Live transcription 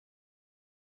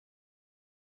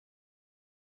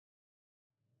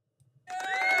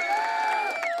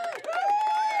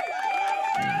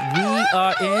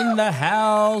are in the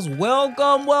house.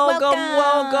 Welcome.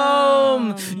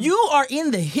 You are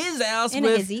in the his house in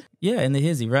with the hizzy. Yeah, in the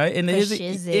hizzy, right? In the For hizzy.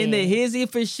 shizzy. In the hizzy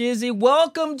for shizzy.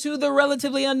 Welcome to the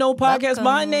Relatively Unknown Podcast. Welcome.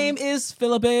 My name is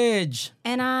Philip Edge.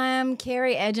 And I'm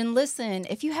Carrie Edge. And listen,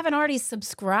 if you haven't already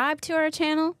subscribed to our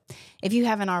channel, if you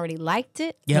haven't already liked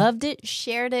it, loved it,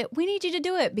 shared it, we need you to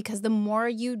do it, because the more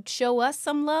you show us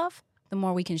some love, the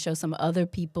more we can show some other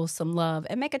people some love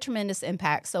and make a tremendous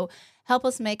impact. So help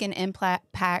us make an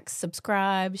impact.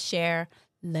 Subscribe, share.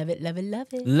 Love it, love it, love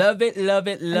it. Love it, love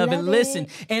it, love it. Love Listen,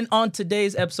 it. and on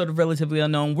today's episode of Relatively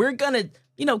Unknown, we're going to,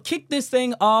 kick this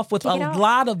thing off with a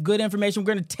lot of good information.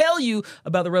 We're going to tell you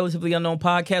about the Relatively Unknown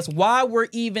Podcast, why we're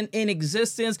even in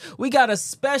existence. We got a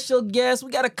special guest.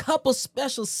 We got a couple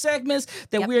special segments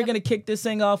that we're going to kick this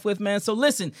thing off with, man. So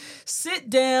listen,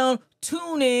 sit down,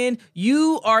 tune in.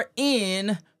 You are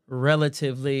in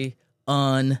Relatively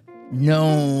Unknown.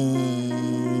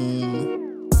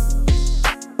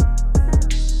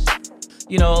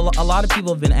 A lot of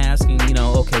people have been asking,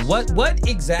 okay, what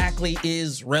exactly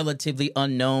is Relatively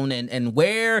Unknown and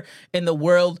where in the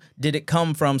world did it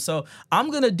come from? So I'm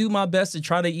going to do my best to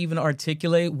try to even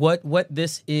articulate what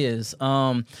this is.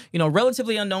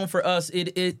 Relatively Unknown for us,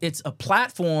 it's a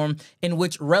platform in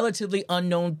which relatively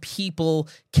unknown people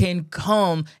can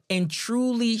come and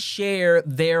truly share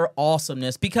their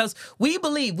awesomeness, because we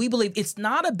believe it's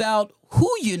not about who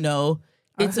you know.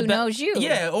 It's who knows you.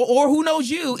 Yeah, or who knows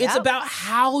you. It's about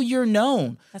how you're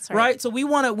known. That's right. So we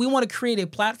want to create a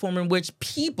platform in which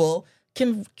people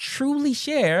can truly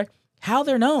share how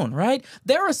they're known, right?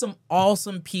 There are some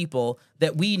awesome people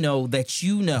that we know that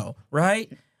you know,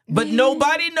 right? But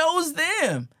nobody knows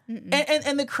them.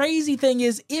 And the crazy thing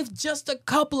is, if just a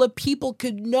couple of people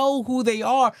could know who they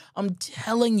are, I'm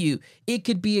telling you, it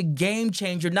could be a game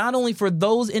changer, not only for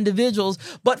those individuals,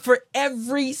 but for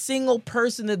every single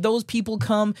person that those people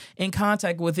come in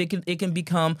contact with. It can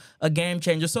become a game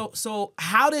changer. So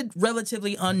how did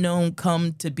Relatively Unknown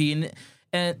come to be?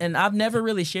 And I've never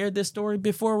really shared this story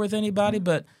before with anybody,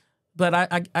 but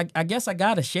I guess I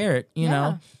gotta share it.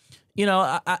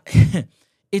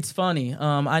 It's funny.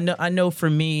 I know for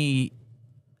me,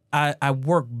 I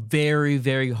work very,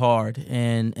 very hard,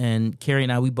 and Carrie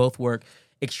and I, we both work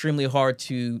extremely hard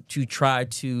to try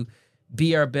to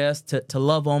be our best, to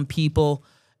love on people,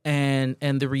 and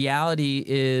the reality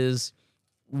is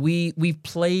we've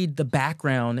played the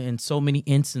background in so many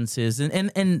instances,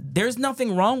 and there's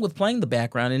nothing wrong with playing the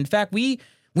background. In fact, we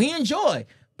enjoy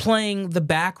playing the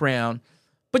background.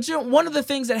 But one of the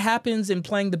things that happens in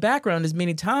playing the background is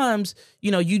many times,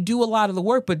 you do a lot of the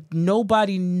work, but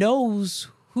nobody knows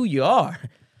who you are.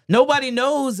 Nobody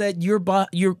knows that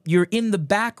you're in the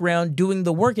background doing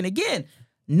the work. And again,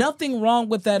 nothing wrong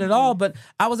with that at all. But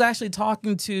I was actually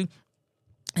talking to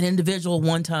an individual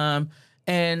one time,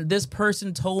 and this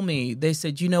person told me, they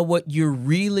said, you know what, you're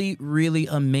really, really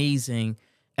amazing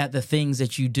at the things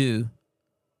that you do,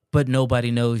 but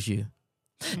nobody knows you.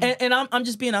 And I'm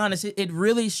just being honest. It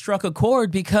really struck a chord,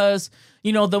 because,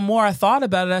 the more I thought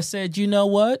about it, I said, you know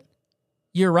what?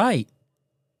 You're right.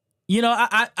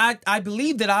 I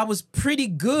believe that I was pretty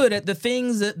good at the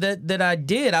things that I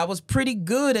did. I was pretty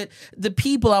good at the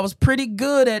people. I was pretty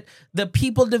good at the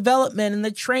people development and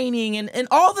the training and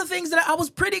all the things that I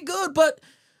was pretty good. But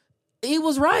he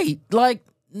was right. Like,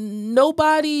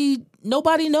 nobody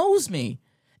knows me.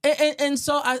 And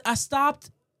so I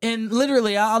stopped. And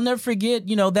literally, I'll never forget,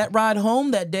 that ride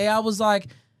home that day. I was like,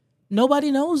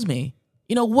 nobody knows me.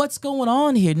 What's going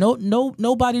on here?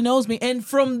 Nobody knows me. And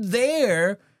from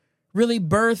there, really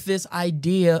birthed this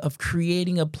idea of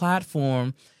creating a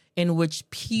platform in which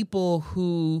people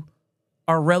who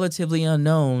are relatively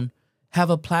unknown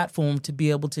have a platform to be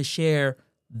able to share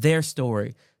their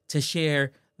story, to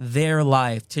share their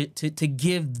life, to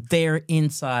give their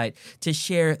insight, to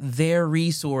share their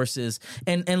resources,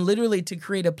 and literally to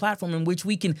create a platform in which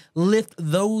we can lift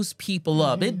those people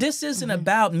up. This isn't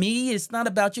about me. It's not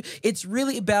about you. It's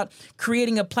really about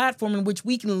creating a platform in which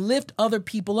we can lift other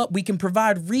people up. We can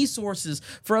provide resources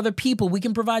for other people. We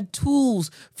can provide tools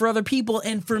for other people.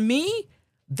 And for me,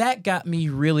 that got me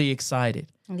really excited.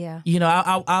 Yeah.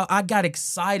 I got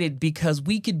excited because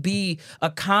we could be a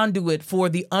conduit for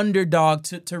the underdog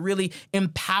to really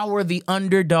empower the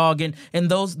underdog and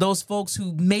those folks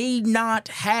who may not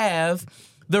have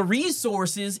the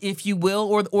resources, if you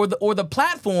will, or the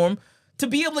platform to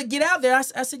be able to get out there. I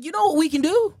said, you know what we can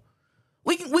do?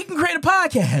 we can create a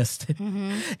podcast.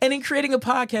 And in creating a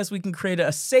podcast, we can create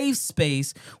a safe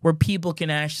space where people can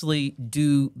actually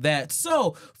do that.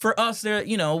 So for us, there,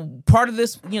 part of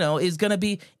this, is going to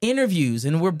be interviews,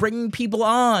 and we're bringing people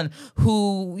on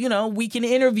who, we can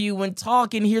interview and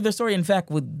talk and hear their story. In fact,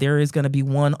 there is going to be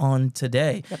one on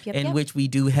today, in which we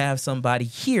do have somebody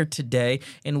here today,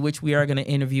 in which we are going to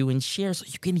interview and share, so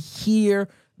you can hear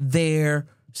their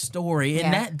story.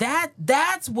 And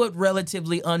that's what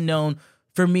Relatively Unknown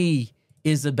for me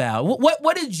is about.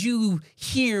 What did you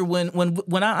hear when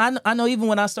I know, even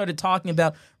when I started talking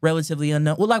about Relatively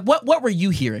Unknown, what were you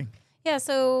hearing? Yeah,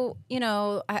 so,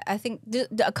 I think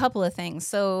a couple of things.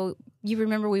 So you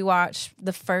remember we watched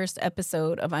the first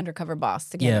episode of Undercover Boss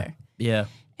together. Yeah.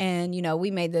 And,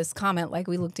 we made this comment, like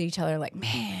we looked at each other like,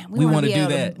 man, we want to do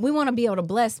that. We want to be able to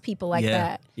bless people like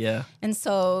that. Yeah. And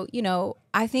so,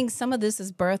 I think some of this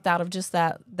is birthed out of just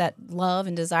that love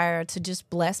and desire to just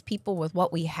bless people with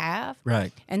what we have.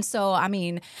 Right. And so, I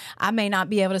mean, I may not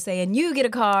be able to say, and you get a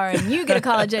car, and you get a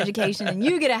college education, and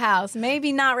you get a house.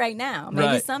 Maybe not right now.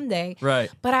 Maybe someday.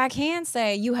 Right. But I can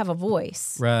say you have a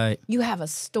voice. Right. You have a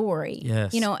story.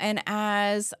 Yes. And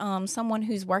as someone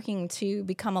who's working to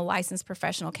become a licensed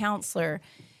professional counselor,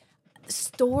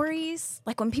 stories,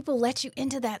 like when people let you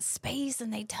into that space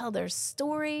and they tell their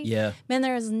story, man,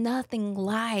 there is nothing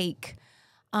like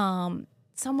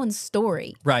someone's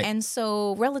story. Right. And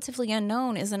so Relatively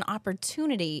Unknown is an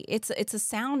opportunity. It's a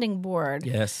sounding board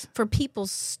for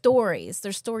people's stories.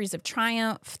 There's stories of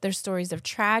triumph, there's stories of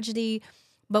tragedy,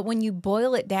 but when you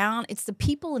boil it down, it's the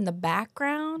people in the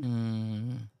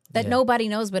background that nobody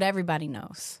knows, but everybody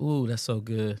knows. Ooh, that's so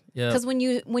good. Yeah. Because when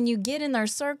you get in their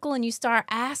circle and you start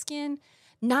asking,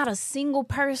 not a single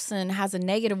person has a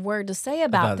negative word to say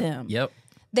about them. Yep.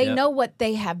 They know what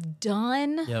they have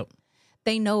done. Yep.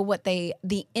 They know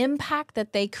the impact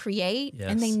that they create,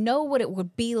 and they know what it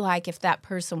would be like if that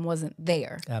person wasn't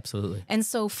there. Absolutely. And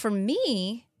so for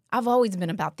me, I've always been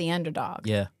about the underdog.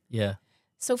 Yeah. Yeah.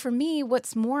 So for me,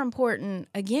 what's more important,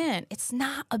 again, it's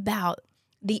not about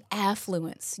the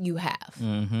affluence you have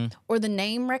or the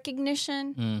name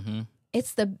recognition.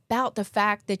 It's about the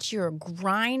fact that you're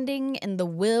grinding in the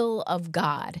will of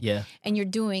God. Yeah. And you're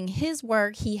doing his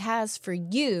work he has for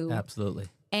you. Absolutely.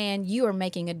 And you are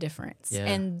making a difference. Yeah.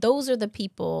 And those are the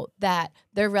people that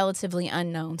they're relatively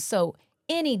unknown. So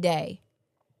any day,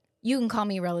 you can call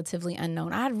me relatively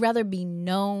unknown. I'd rather be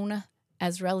known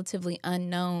as relatively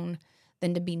unknown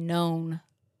than to be known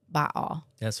by all.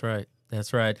 That's right.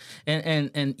 That's right.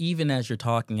 And even as you're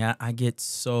talking, I get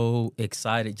so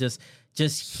excited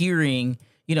just hearing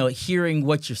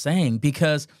what you're saying,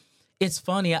 because it's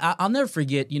funny. I'll never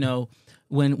forget,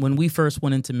 when we first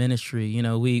went into ministry,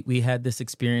 we had this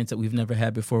experience that we've never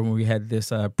had before when we had this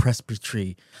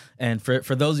presbytery. And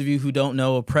for those of you who don't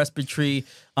know, a presbytery,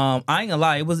 I ain't gonna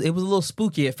lie, it was a little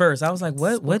spooky at first. I was like,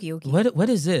 what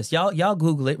is this? Y'all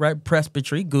Google it, right?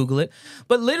 Presbytery, Google it.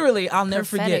 But literally, I'll never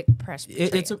forget.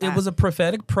 It was a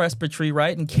prophetic presbytery,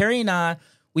 right? And Carrie and I,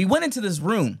 we went into this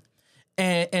room.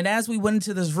 And as we went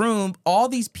into this room, all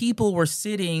these people were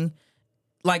sitting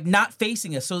like not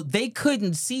facing us, so they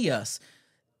couldn't see us.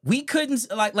 We couldn't,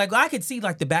 like I could see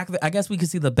like the back of it. I guess we could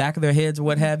see the back of their heads or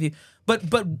what have you, but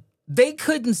they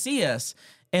couldn't see us.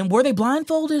 And were they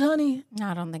blindfolded, honey? No,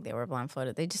 I don't think they were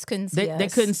blindfolded. They just couldn't see us. They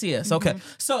couldn't see us. Okay.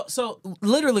 So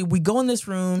literally we go in this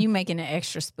room. You making it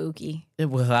extra spooky.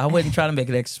 Well, I wouldn't try to make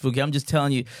it extra spooky. I'm just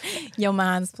telling you. Your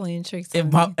mind's playing tricks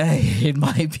on you. It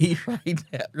might be right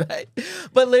now, right?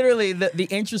 But literally the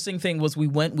interesting thing was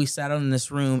we sat in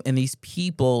this room, and these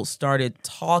people started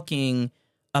talking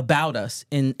about us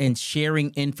and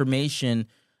sharing information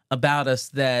about us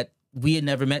that we had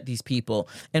never met these people.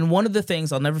 And one of the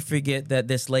things I'll never forget that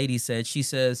this lady said, she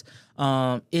says,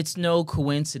 it's no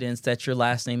coincidence that your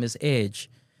last name is Edge,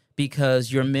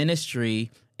 because your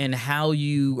ministry and how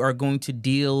you are going to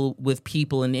deal with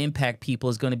people and impact people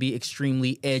is going to be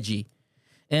extremely edgy.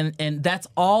 And that's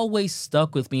always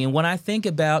stuck with me. And when I think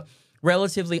about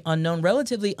Relatively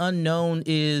Unknown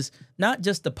is not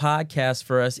just the podcast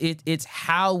for us. It's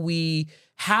how we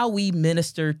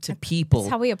minister to people. It's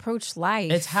how we approach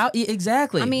life. It's how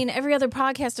exactly. I mean, every other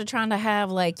podcast are trying to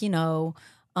have like,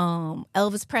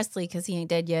 Elvis Presley, because he ain't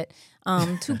dead yet.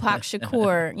 Tupac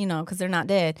Shakur, because they're not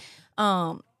dead.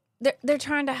 They're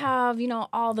trying to have,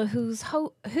 all the who's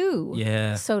who,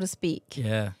 so to speak.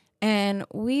 Yeah. And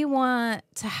we want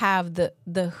to have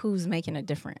the who's making a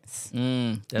difference.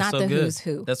 That's not so the good. Who's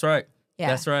who. That's right. Yeah.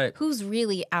 That's right. Who's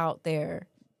really out there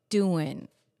doing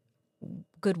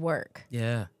good work.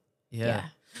 Yeah.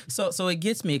 So it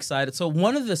gets me excited. So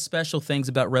one of the special things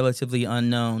about Relatively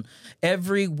Unknown,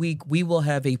 every week we will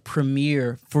have a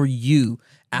premiere for you,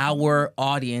 our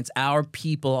audience, our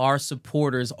people, our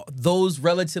supporters, those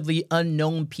relatively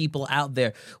unknown people out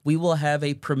there. We will have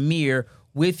a premiere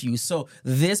with you. So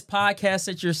this podcast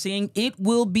that you're seeing, it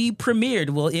will be premiered.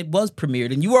 Well, it was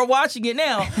premiered and you are watching it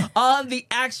now on the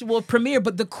actual premiere.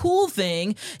 But the cool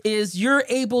thing is you're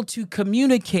able to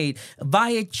communicate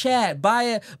via chat,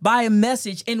 via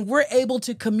message, and we're able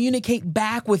to communicate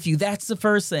back with you. That's the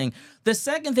first thing. The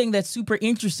second thing that's super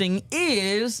interesting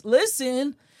is,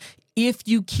 listen, if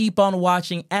you keep on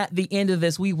watching, at the end of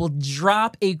this, we will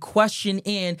drop a question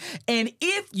in. And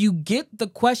if you get the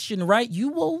question right, you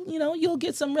will, you'll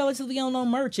get some Relatively Unknown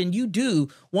merch. And you do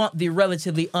want the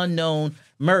Relatively Unknown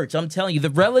merch. I'm telling you, the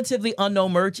Relatively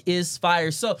Unknown merch is fire.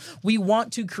 So we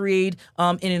want to create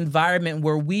an environment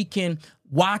where we can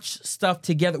watch stuff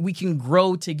together. We can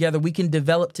grow together. We can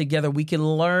develop together. We can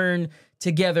learn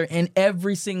together. And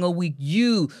every single week,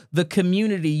 you, the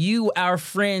community, you, our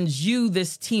friends, you,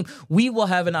 this team, we will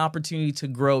have an opportunity to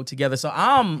grow together. So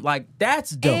I'm like,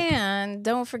 that's dope. And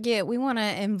don't forget, we want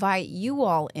to invite you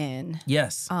all in.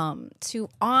 Yes. To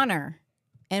honor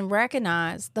and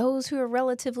recognize those who are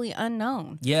relatively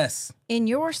unknown. Yes. In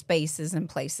your spaces and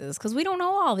places, because we don't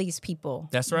know all these people.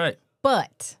 That's right.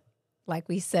 But like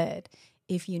we said,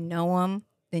 if you know them,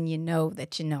 then you know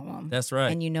that you know them. That's right.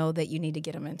 And you know that you need to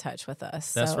get them in touch with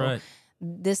us. That's right.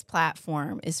 This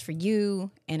platform is for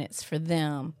you and it's for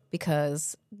them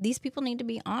because these people need to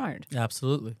be honored.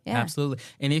 Absolutely. Yeah. Absolutely.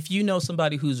 And if you know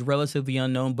somebody who's relatively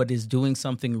unknown but is doing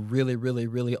something really, really,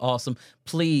 really awesome,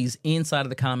 please, inside of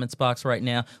the comments box right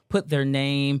now, put their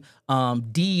name,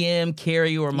 DM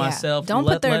Carrie or myself. Don't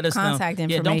put their contact information.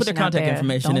 Yeah, don't put their contact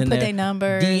information in there. Don't put their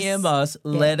numbers. DM us.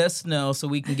 Yeah. Let us know so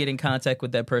we can get in contact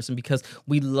with that person because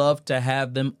we love to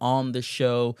have them on the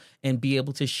show and be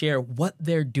able to share what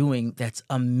they're doing that's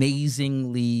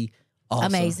amazingly awesome.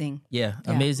 Amazing. Yeah,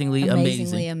 amazingly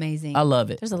amazing. I love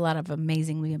it. There's a lot of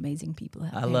amazingly amazing people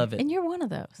out there. I love it. And you're one of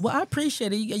those. Well, I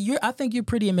appreciate it. I think you're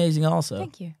pretty amazing also.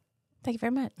 Thank you. Thank you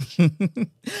very much.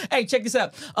 Hey, check this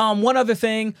out. One other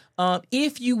thing.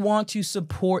 If you want to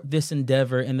support this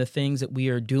endeavor and the things that we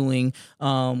are doing,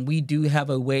 we do have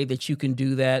a way that you can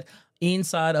do that.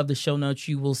 Inside of the show notes,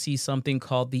 you will see something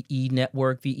called the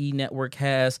E-Network. The E-Network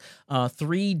has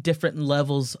 3 different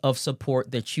levels of support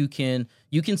that you can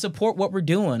support what we're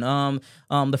doing.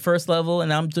 The first level,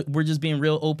 and we're just being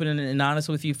real open and honest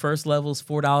with you. First level is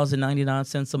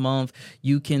 $4.99 a month.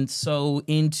 You can sow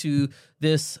into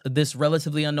this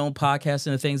Relatively Unknown podcast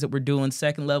and the things that we're doing.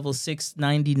 Second level,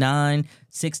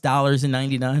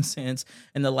 $6.99,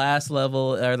 and the last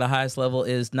level or the highest level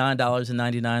is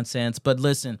 $9.99. But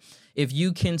listen, if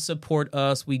you can support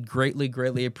us, we greatly,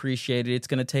 greatly appreciate it. It's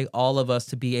going to take all of us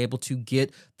to be able to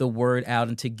get the word out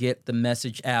and to get the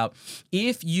message out.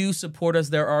 If you support us,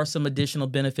 there are some additional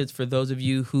benefits for those of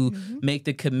you who make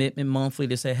the commitment monthly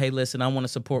to say, hey, listen, I want to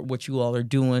support what you all are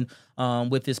doing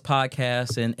with this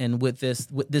podcast and with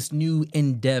this new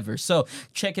endeavor. So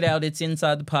check it out. It's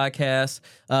inside the podcast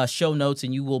show notes,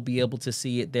 and you will be able to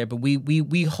see it there. But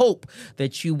we hope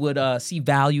that you would see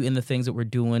value in the things that we're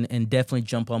doing and definitely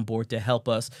jump on board to help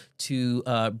us to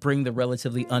bring the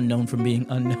relatively unknown from being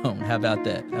unknown. How about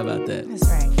that? That's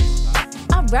right.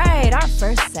 All right. Our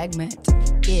first segment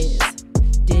is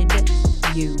Did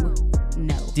You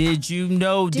Know? Did you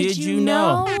know? Did you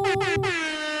know?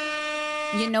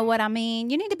 You know what I mean?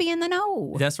 You need to be in the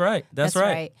know. That's right. That's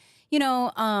right. You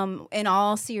know, in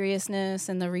all seriousness,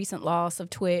 in the recent loss of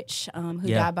Twitch, who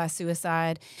died by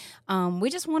suicide, we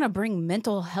just want to bring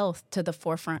mental health to the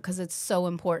forefront because it's so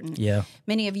important. Yeah.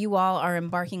 Many of you all are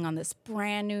embarking on this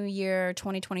brand new year,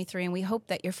 2023, and we hope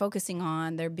that you're focusing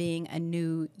on there being a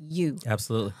new you.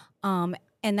 Absolutely. And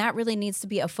that really needs to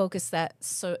be a focus that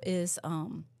is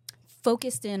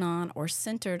focused in on or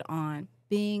centered on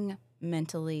being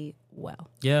mentally well.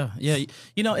 Yeah.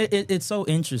 You know, it's so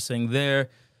interesting. There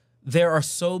are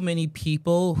so many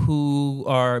people who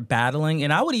are battling,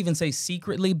 and I would even say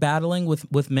secretly battling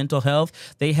with mental health.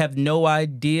 They have no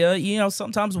idea, you know,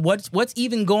 sometimes what's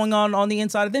even going on the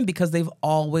inside of them because they've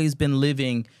always been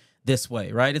living this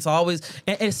way, right? It's always,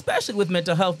 and especially with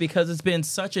mental health, because it's been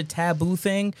such a taboo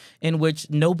thing in which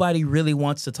nobody really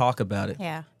wants to talk about it.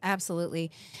 Yeah, absolutely.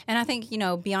 And I think, you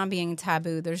know, beyond being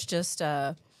taboo, there's just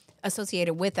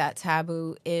associated with that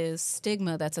taboo is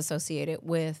stigma that's associated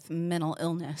with mental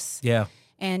illness. Yeah.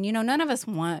 And, you know, none of us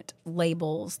want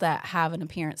labels that have an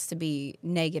appearance to be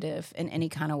negative in any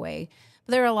kind of way.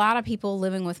 But there are a lot of people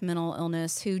living with mental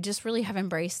illness who just really have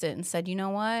embraced it and said, you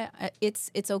know what,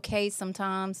 it's okay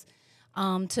sometimes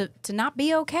to not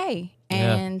be okay.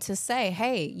 and to say,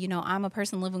 hey, you know, I'm a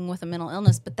person living with a mental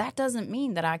illness, but that doesn't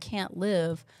mean that I can't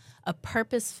live a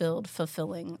purpose-filled,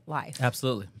 fulfilling life.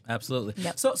 Absolutely. Absolutely.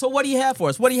 Yep. So what do you have for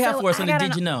us? What do you have for us on the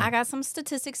Did You Know? I got some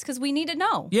statistics because we need to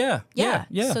know. Yeah.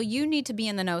 So you need to be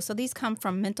in the know. So these come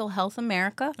from Mental Health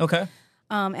America. Okay.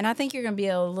 And I think you're going to be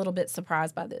a little bit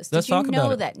surprised by this. Let's talk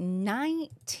about it. Did you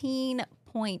know that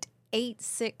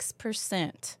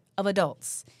 19.86% of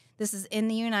adults, this is in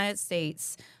the United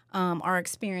States, are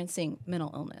experiencing mental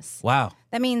illness? Wow.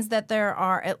 That means that there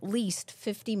are at least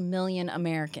 50 million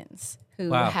Americans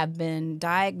who have been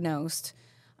diagnosed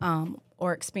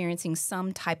or experiencing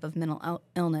some type of mental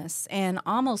illness. And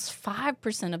almost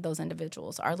 5% of those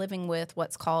individuals are living with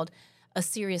what's called a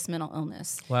serious mental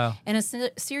illness. Wow. And a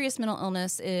serious mental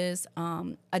illness is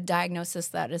a diagnosis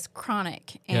that is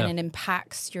chronic and it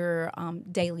impacts your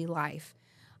daily life.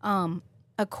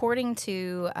 According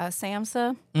to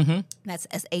SAMHSA, that's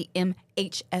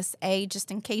SAMHSA, just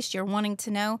in case you're wanting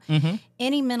to know,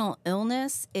 any mental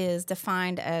illness is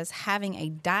defined as having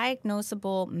a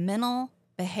diagnosable mental,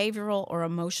 behavioral, or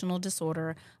emotional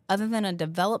disorder other than a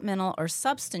developmental or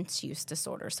substance use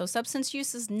disorder. So substance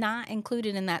use is not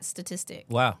included in that statistic.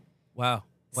 Wow. It's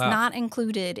not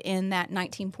included in that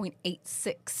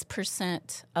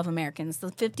 19.86% of Americans.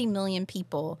 The 50 million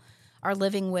people are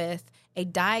living with a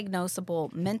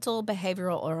diagnosable mental,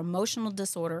 behavioral, or emotional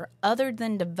disorder other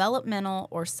than developmental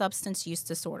or substance use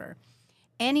disorder.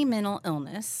 Any mental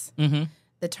illness,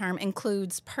 the term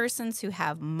includes persons who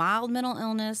have mild mental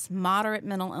illness, moderate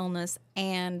mental illness,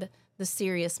 and the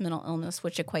serious mental illness,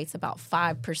 which equates about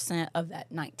 5% of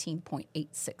that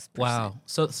 19.86%. Wow.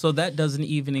 So that doesn't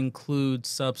even include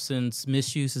substance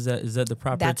misuse. Is that the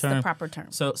proper term? That's the proper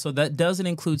term. So that doesn't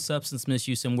include substance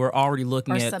misuse, and we're already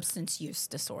looking at substance use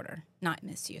disorder, not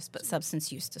misuse, but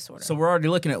substance use disorder. So we're already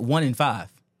looking at 1 in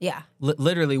 5. Yeah.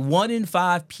 Literally 1 in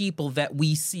 5 people that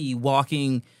we see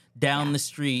walking down the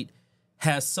street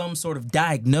has some sort of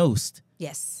diagnosed.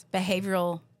 Yes.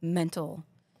 Behavioral, mental.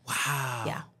 Wow.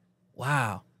 Yeah.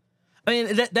 Wow. I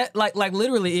mean, that like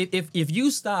literally, if you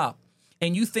stop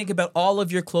and you think about all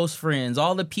of your close friends,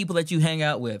 all the people that you hang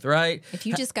out with, right? If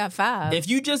you just got 5. If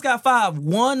you just got 5,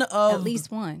 at least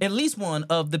one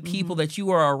of the people that you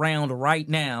are around right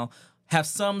now have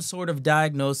some sort of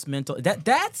diagnosed mental.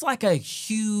 That's like a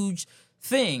huge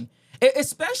thing,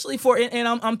 especially for. And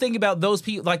I'm thinking about those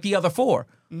people, like the other 4.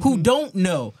 Who don't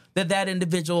know that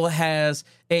individual has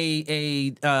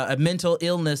a mental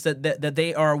illness that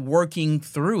they are working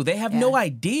through. They have no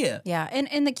idea. Yeah,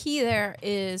 and the key there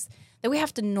is that we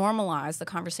have to normalize the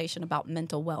conversation about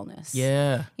mental wellness.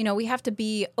 Yeah. You know, we have to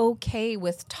be okay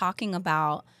with talking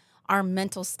about our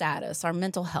mental status, our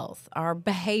mental health, our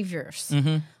behaviors.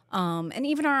 And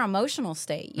even our emotional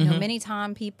state. You know, many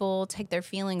times people take their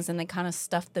feelings and they kind of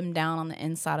stuff them down on the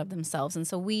inside of themselves. And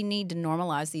so we need to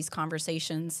normalize these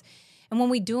conversations. And when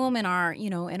we do them in our,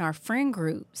 in our friend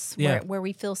groups where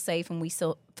we feel safe and we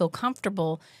feel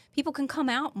comfortable, people can come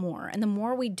out more. And the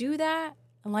more we do that,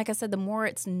 and like I said, the more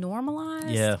it's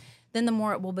normalized, then the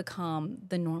more it will become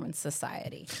the norm in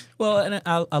society. Well, and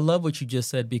I love what you just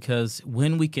said, because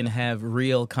when we can have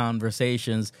real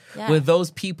conversations with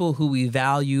those people who we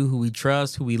value, who we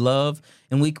trust, who we love,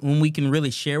 and when we can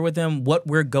really share with them what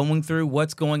we're going through,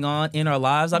 what's going on in our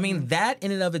lives, I mean, that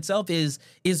in and of itself is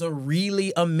a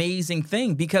really amazing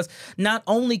thing, because not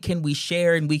only can we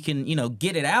share and we can,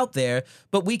 get it out there,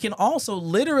 but we can also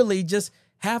literally just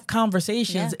have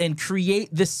conversations and create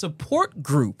this support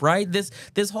group, right?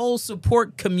 This whole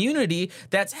support community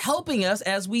that's helping us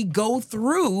as we go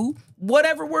through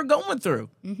whatever we're going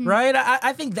through, right?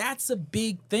 I think that's a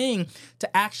big thing,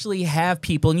 to actually have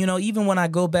people. And, even when I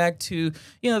go back to,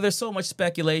 there's so much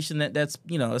speculation that's,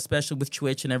 especially with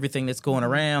Twitch and everything that's going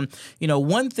around.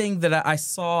 One thing that I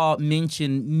saw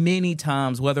mentioned many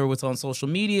times, whether it was on social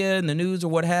media, in the news, or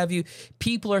what have you,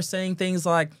 people are saying things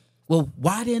like, well,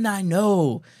 why didn't I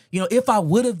know? If I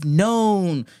would have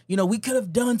known, we could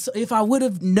have done so. If I would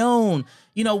have known,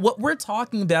 what we're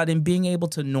talking about in being able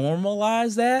to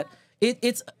normalize that,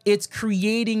 it's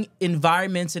creating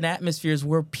environments and atmospheres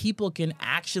where people can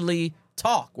actually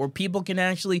talk, where people can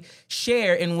actually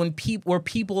share, and where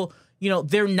people,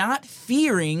 they're not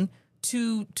fearing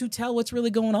to tell what's really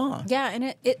going on. Yeah,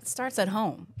 and it starts at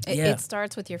home. It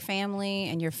starts with your family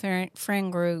and your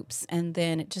friend groups, and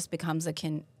then it just becomes a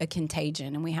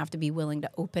contagion, and we have to be willing to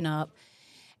open up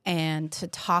and to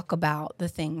talk about the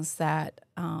things that,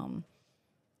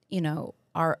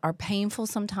 are painful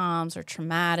sometimes, or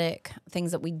traumatic,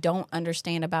 things that we don't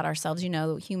understand about ourselves.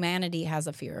 Humanity has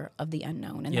a fear of the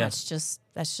unknown, and that's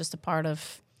just a part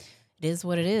of. It is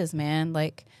what it is, man.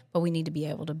 But we need to be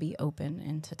able to be open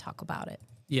and to talk about it.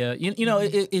 Yeah. You know,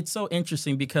 it's so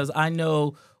interesting because I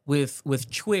know with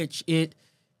Twitch, it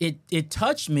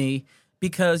touched me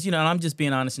because, you know, and I'm just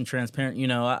being honest and transparent. You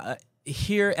know,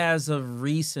 here as of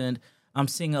recent, I'm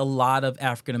seeing a lot of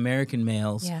African American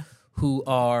males who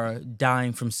are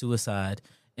dying from suicide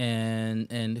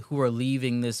and who are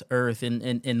leaving this earth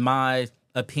in my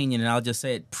opinion, and I'll just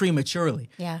say it, prematurely.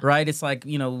 Yeah. Right? It's like,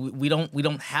 you know, we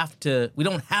don't have to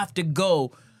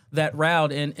go that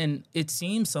route, and it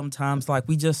seems sometimes like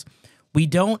we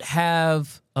don't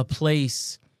have a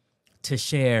place to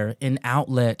share, an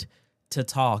outlet to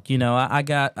talk. You know, I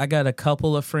got a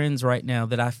couple of friends right now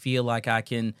that I feel like I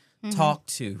can talk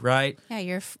to, right?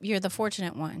 Yeah, you're the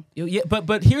fortunate one. Yeah,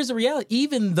 but here's the reality.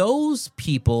 Even those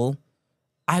people,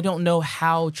 I don't know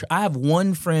how. I have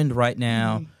one friend right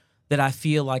now that I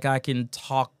feel like I can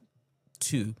talk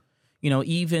to. You know,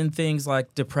 even things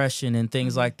like depression and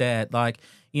things like that. Like,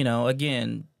 you know,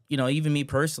 again, you know, even me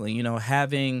personally, you know,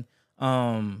 having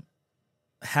you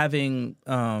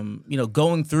know,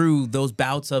 going through those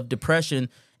bouts of depression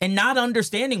and not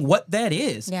understanding what that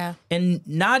is. Yeah. And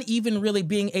not even really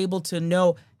being able to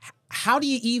know how do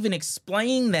you even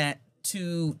explain that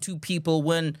to people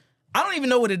when I don't even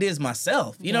know what it is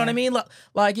myself. You know what I mean?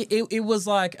 Like it was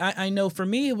like, I know for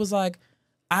me, it was like,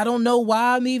 I don't know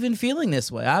why I'm even feeling this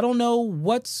way. I don't know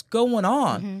what's going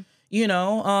on. You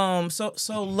know,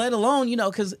 so let alone, you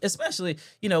know, because especially,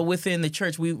 you know, within the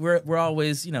church, we're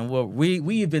always, you know,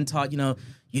 we've been taught, you know,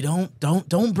 you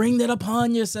don't bring that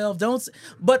upon yourself.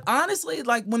 But honestly,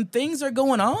 like when things are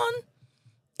going on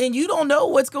and you don't know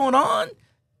what's going on,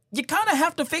 you kind of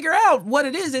have to figure out what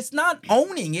it is. It's not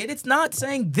owning it. It's not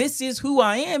saying this is who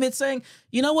I am. It's saying,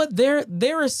 you know what,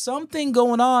 there is something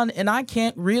going on and I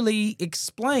can't really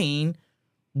explain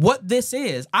what this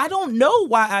is. I don't know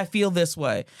why I feel this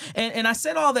way. And I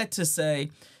said all that to say,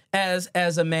 as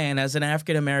a man, as an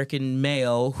African American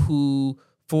male who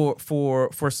for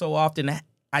so often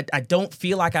I don't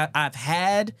feel like I've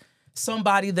had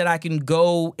somebody that I can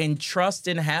go and trust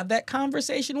and have that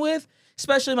conversation with,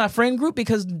 especially my friend group,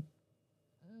 because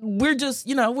we're just,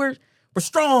 you know, we're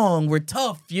strong, we're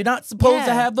tough. You're not supposed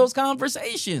to have those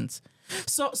conversations.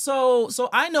 So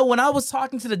I know when I was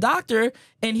talking to the doctor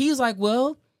and he's like,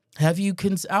 well, have you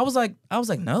I was like,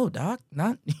 no, doc,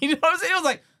 not, you know what I'm saying? I was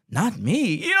like, not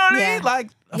me. You know what I mean? Like,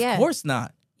 of course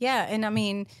not. Yeah. And I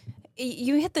mean,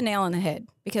 you hit the nail on the head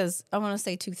because I want to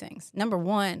say two things. Number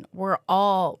one, we're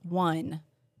all one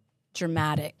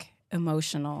dramatic,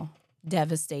 emotional,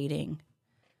 devastating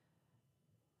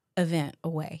event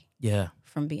away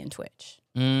from being Twitch.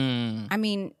 I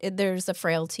mean, there's a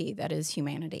frailty that is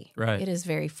humanity. Right. It is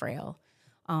very frail.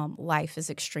 Life is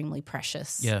extremely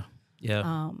precious. Yeah.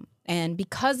 And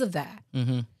because of that,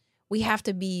 we have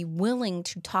to be willing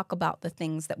to talk about the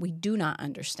things that we do not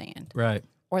understand. Right.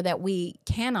 Or that we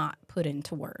cannot put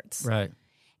into words. Right.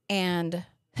 And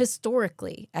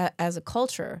historically, as a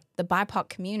culture, the BIPOC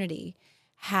community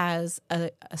has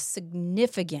a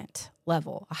significant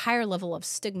level, a higher level of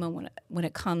stigma when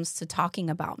it comes to talking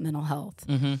about mental health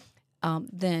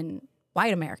than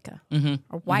white America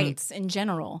or whites in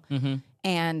general.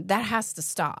 And that has to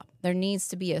stop. There needs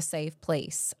to be a safe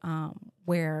place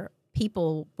where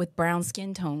people with brown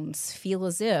skin tones feel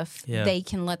as if they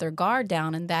can let their guard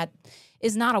down, and that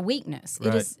is not a weakness.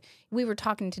 Right. It is. We were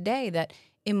talking today that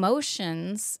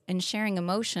emotions and sharing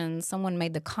emotions, someone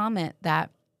made the comment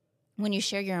that when you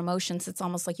share your emotions, it's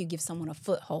almost like you give someone a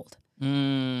foothold.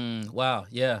 Wow,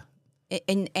 yeah.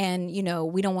 And you know,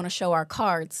 we don't want to show our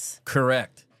cards.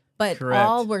 Correct. But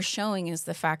all we're showing is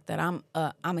the fact that I'm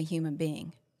a human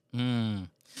being. You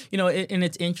know, and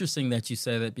it's interesting that you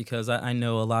say that because I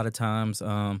know a lot of times,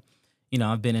 you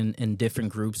know, I've been in different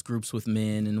groups with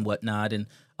men and whatnot, and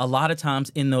a lot of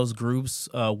times in those groups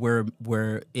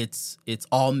where it's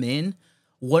all men,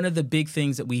 one of the big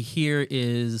things that we hear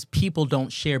is people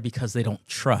don't share because they don't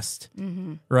trust,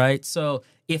 right? So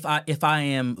if I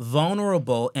am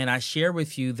vulnerable and I share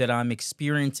with you that I'm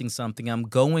experiencing something, I'm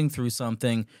going through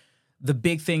something, the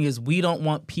big thing is we don't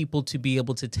want people to be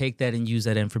able to take that and use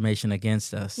that information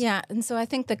against us. Yeah. And so I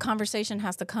think the conversation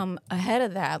has to come ahead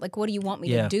of that. Like, what do you want me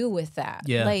to do with that?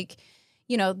 Yeah. Like,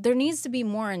 you know, there needs to be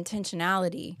more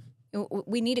intentionality.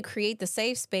 We need to create the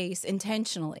safe space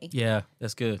intentionally. Yeah,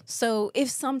 that's good. So if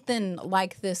something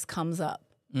like this comes up,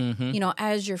 you know,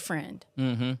 as your friend,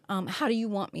 how do you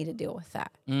want me to deal with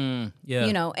that? Yeah.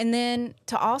 You know, and then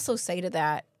to also say to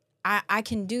that, I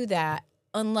can do that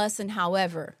unless and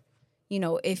however, you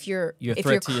know, if you're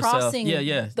crossing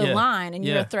the line and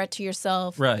you're a threat to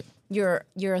yourself, right? You're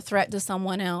a threat to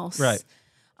someone else, right?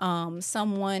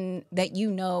 someone that you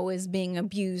know is being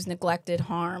abused, neglected,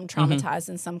 harmed, traumatized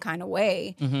in some kind of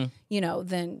way,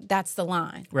 then that's the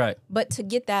line. Right. But to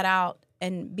get that out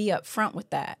and be upfront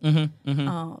with that,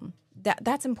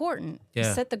 that's important.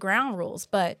 Yeah. Set the ground rules.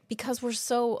 But because we're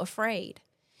so afraid,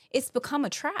 it's become a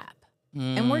trap.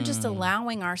 And we're just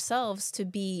allowing ourselves to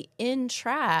be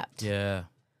entrapped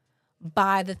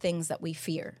by the things that we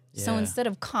fear. Yeah. So instead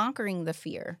of conquering the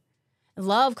fear,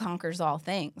 love conquers all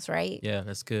things, right? Yeah,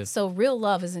 that's good. So real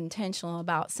love is intentional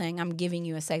about saying, I'm giving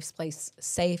you a safe place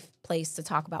to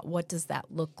talk about what does that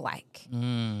look like.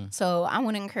 So I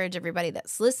want to encourage everybody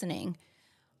that's listening,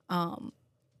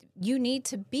 you need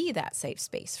to be that safe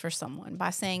space for someone by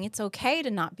saying it's okay to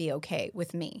not be okay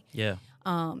with me. Yeah.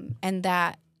 And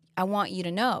that I want you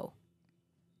to know,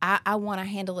 I want to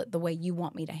handle it the way you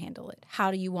want me to handle it.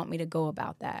 How do you want me to go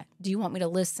about that? Do you want me to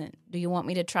listen? Do you want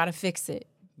me to try to fix it?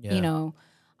 Yeah.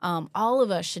 All of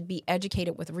us should be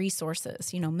educated with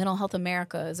resources. Mental Health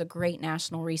America is a great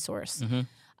national resource.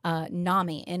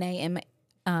 NAMI,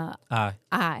 N-A-M-I.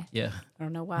 Yeah. I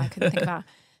don't know why I couldn't think about it.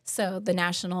 So the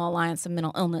National Alliance of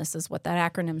Mental Illness is what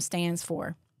that acronym stands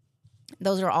for.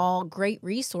 Those are all great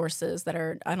resources that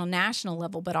are on a national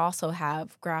level, but also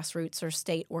have grassroots or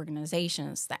state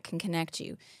organizations that can connect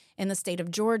you. In the state of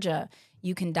Georgia,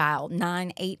 you can dial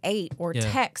 988 or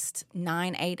text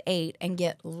 988 and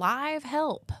get live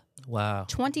help. Wow.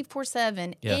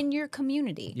 24/7 in your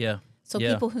community. Yeah. So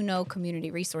people who know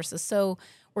community resources. So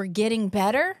we're getting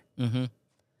better,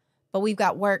 but we've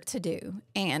got work to do.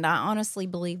 And I honestly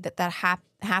believe that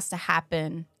has to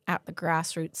happen at the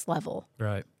grassroots level.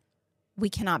 Right. We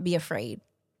cannot be afraid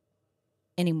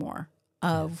anymore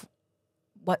of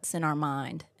what's in our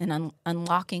mind and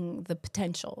unlocking the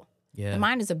potential. Yeah. The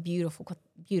mind is a beautiful,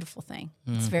 beautiful thing.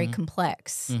 It's very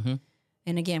complex. And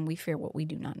again, we fear what we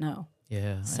do not know.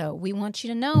 Yeah. So we want you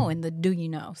to know, and the do you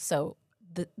know. So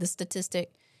the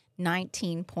statistic,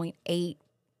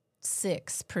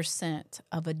 19.86%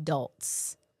 of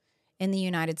adults in the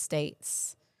United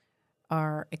States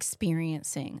are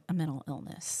experiencing a mental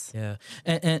illness. Yeah.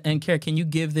 And Kara, can you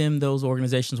give them those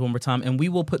organizations one more time? And we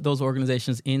will put those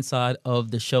organizations inside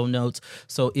of the show notes.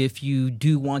 So if you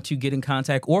do want to get in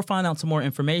contact or find out some more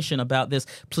information about this,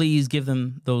 please give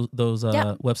them those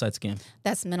websites again.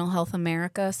 That's Mental Health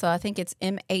America. So I think it's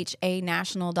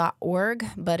mhanational.org.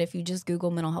 But if you just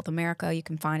Google Mental Health America, you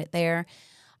can find it there.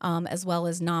 As well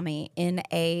as NAMI,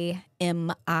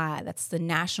 N-A-M-I. That's the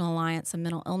National Alliance of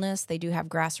Mental Illness. They do have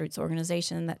grassroots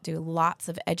organizations that do lots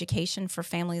of education for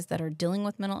families that are dealing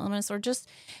with mental illness or just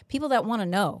people that want to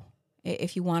know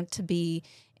if you want to be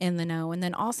in the know. And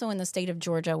then also in the state of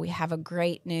Georgia, we have a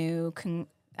great new,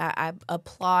 I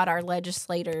applaud our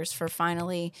legislators for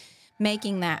finally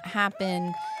making that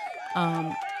happen.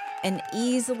 An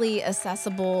easily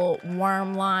accessible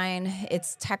worm line.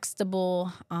 It's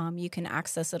textable. You can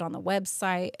access it on the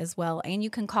website as well, and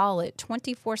you can call it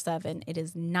 24/7. It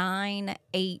is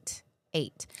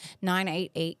 988.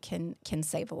 988 can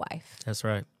save a life. That's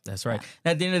right. That's right.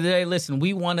 Yeah. At the end of the day, listen,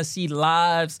 we want to see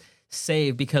lives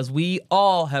saved because we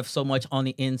all have so much on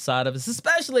the inside of us,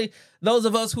 especially those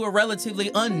of us who are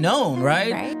relatively unknown,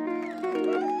 right? Right.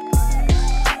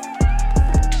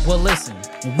 Well, listen,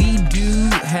 we do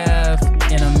have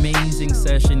an amazing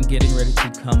session getting ready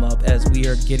to come up as we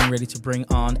are getting ready to bring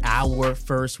on our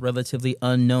first relatively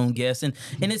unknown guest. And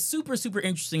it's super, super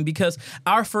interesting because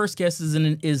our first guest is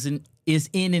in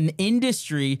an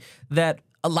industry that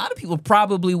a lot of people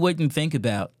probably wouldn't think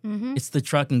about. It's the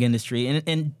trucking industry.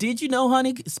 And did you know,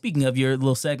 honey, speaking of your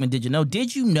little segment, did you know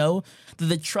that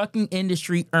the trucking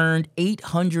industry earned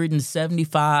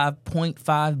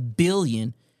 $875.5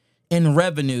 billion in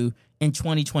revenue in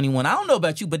 2021. I don't know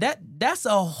about you, but that's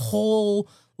a whole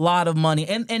lot of money.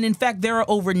 And in fact, there are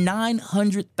over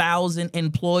 900,000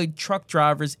 employed truck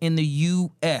drivers in the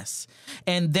U.S.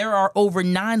 And there are over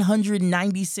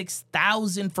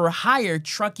 996,000 for hire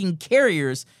trucking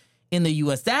carriers in the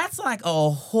U.S. That's like a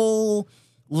whole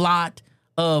lot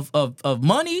of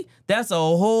money. That's a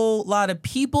whole lot of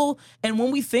people. And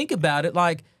when we think about it,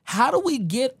 like, how do we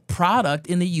get product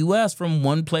in the U.S. from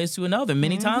one place to another?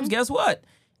 Many times, guess what?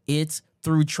 It's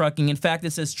through trucking. In fact,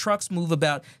 it says trucks move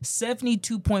about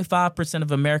 72.5%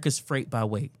 of America's freight by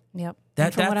weight. Yep.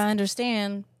 From what I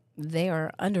understand, they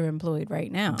are underemployed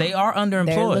right now. They are underemployed.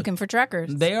 They're looking for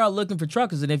truckers. They are looking for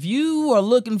truckers. And if you are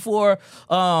looking for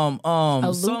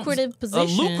a lucrative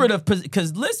position,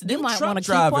 because listen, them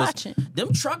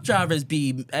truck drivers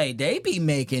they be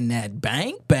making that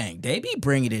bank. They be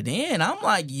bringing it in. I'm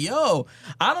like, yo,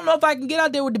 I don't know if I can get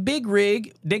out there with the big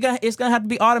rig. It's gonna have to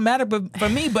be automatic for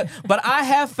me. But I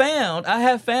have found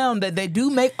that they do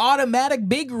make automatic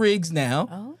big rigs now.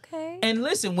 Oh. And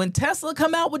listen, when Tesla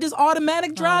come out with this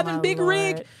automatic driving big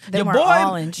rig, your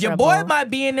boy might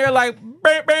be in there like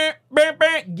bang, bang, bang,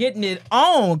 bang, getting it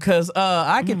on, because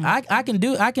I can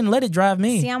let it drive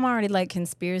me. See, I'm already like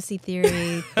conspiracy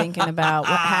theory thinking about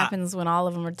what happens when all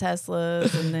of them are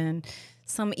Teslas, and then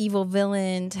some evil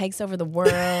villain takes over the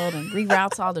world and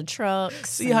reroutes all the trucks.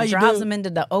 See how you drives do? them into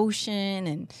the ocean,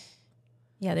 and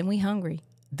then we hungry.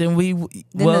 Then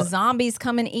the zombies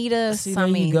come and eat us. See, there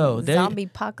you go. Zombie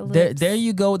apocalypse. There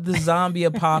you go with the zombie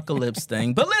apocalypse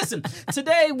thing. But listen,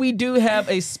 today we do have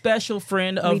a special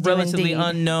friend of Relatively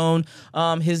Unknown.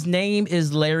 His name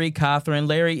is Larry Cothran.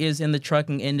 Larry is in the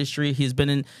trucking industry. He's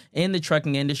been in the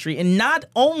trucking industry, and not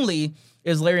only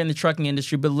is Larry in the trucking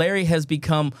industry, but Larry has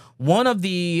become one of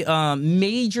the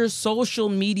major social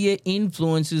media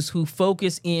influencers who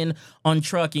focus in on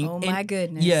trucking. Oh, my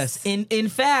goodness. Yes. In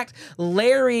fact,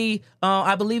 Larry,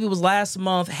 I believe it was last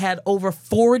month, had over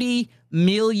 40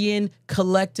 million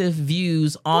collective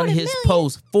views on his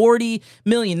post. 40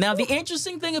 million. Now, the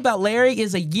interesting thing about Larry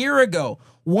is 1 year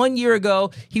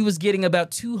ago, he was getting about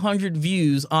 200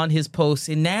 views on his posts,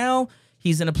 and now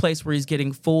he's in a place where he's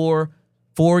getting 40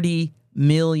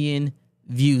 million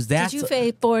views. Did you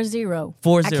say 40?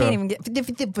 40. I can't even get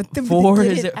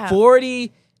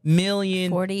 40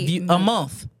 million a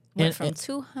month. Went from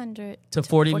 200 to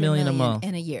 40 million a month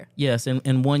in a year. Yes,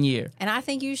 in 1 year. And I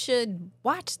think you should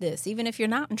watch this, even if you're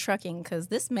not in trucking, because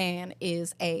this man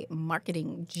is a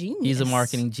marketing genius. He's a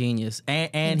marketing genius,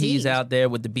 and he's out there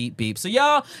with the beep beep. So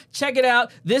y'all check it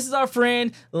out. This is our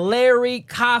friend Larry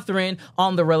Cothran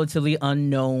on the Relatively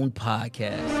Unknown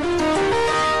podcast.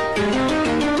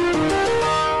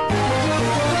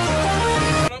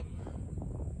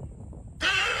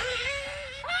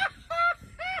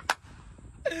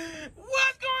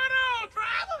 What's going on,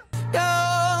 driver?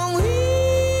 Don't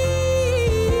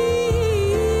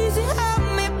easy help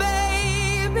me,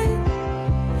 baby.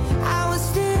 I was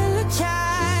still a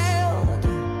child,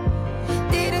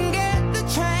 didn't get the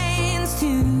chance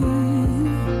to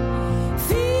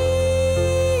feel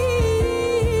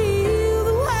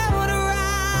the world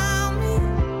around me.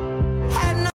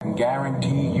 Had no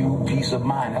Guarantee you peace of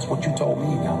mind. That's what you told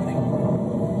me, Dominic.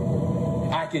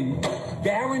 I can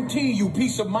guarantee you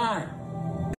peace of mind.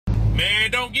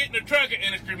 Man, don't get in the trucking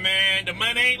industry, man. The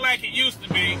money ain't like it used to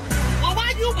be. Well,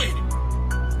 why you with it?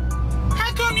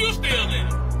 How come you still in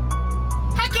it?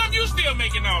 How come you still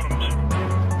making all the money?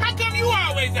 How come you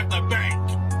always at the bank?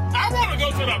 I want to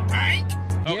go to the bank.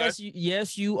 Okay.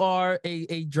 Yes, you are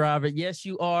a driver. Yes,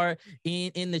 you are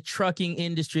in the trucking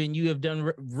industry, and you have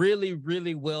done really,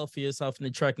 really well for yourself in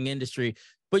the trucking industry.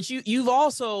 But you've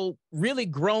also really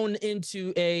grown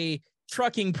into a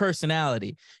trucking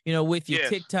personality, with your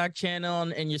TikTok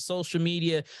channel and your social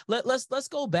media. Let's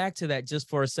go back to that just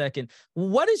for a second.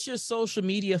 What is your social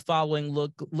media following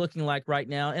looking like right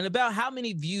now, and about how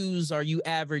many views are you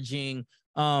averaging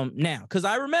now? Because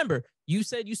I remember you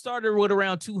said you started with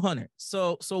around 200.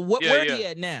 So where are you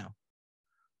at now?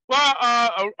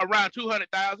 Well, around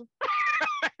 200,000.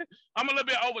 I'm a little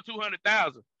bit over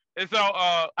 200,000. And so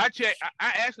I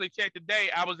actually checked today.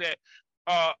 I was at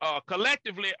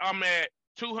collectively I'm at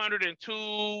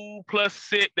 202 plus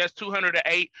 6. That's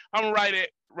 208. I'm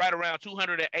right around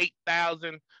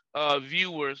 208,000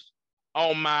 viewers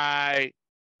on my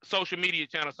social media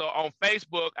channel. So on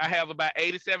Facebook, I have about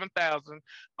 87,000.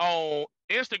 On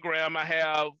Instagram, I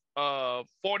have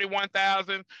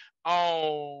 41,000.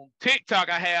 On TikTok,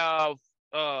 I have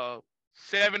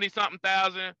 70-something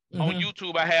thousand. Mm-hmm. On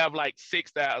YouTube, I have like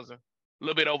 6,000, a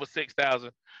little bit over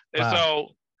 6,000. And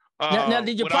so now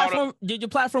did your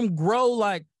platform grow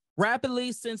like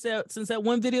rapidly since that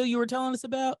one video you were telling us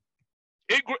about?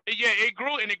 It grew,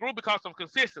 it grew because of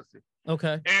consistency.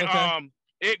 Okay. And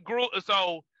it grew.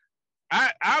 So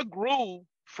I grew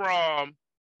from,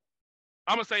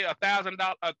 I'm gonna say 1,000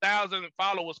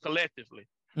 followers collectively.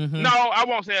 Mm-hmm. No, I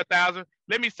won't say 1,000.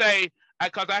 Let me say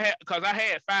because I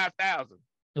had 5,000.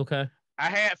 Okay. I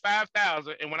had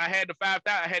 5,000, and when I had the 5,000,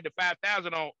 I had the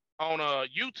 5,000 on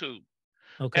YouTube.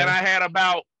 Okay. And I had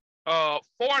about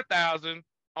 4,000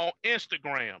 on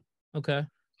Instagram. Okay.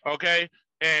 Okay.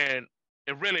 And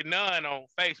really none on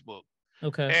Facebook.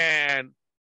 Okay. And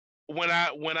when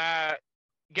I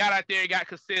got out there and got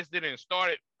consistent and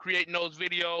started creating those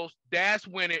videos, that's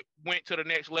when it went to the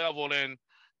next level. And,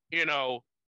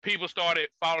 people started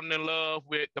falling in love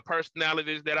with the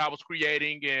personalities that I was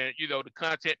creating and, the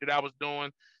content that I was doing,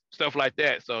 stuff like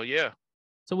that. So, yeah.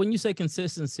 So when you say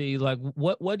consistency, like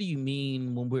what do you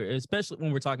mean especially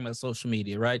when we're talking about social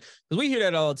media, right? Because we hear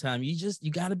that all the time.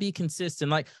 You got to be consistent.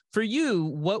 Like for you,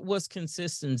 what was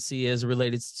consistency as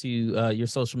related to your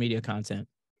social media content?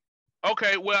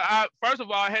 Okay, well, first of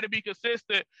all, I had to be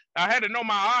consistent. I had to know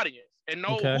my audience and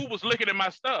know Okay. who was looking at my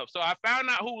stuff. So I found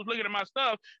out who was looking at my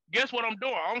stuff. Guess what I'm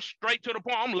doing? I'm straight to the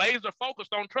point. I'm laser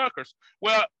focused on truckers.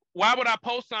 Well, why would I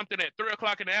post something at 3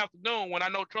 o'clock in the afternoon when I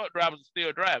know truck drivers are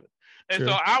still driving? And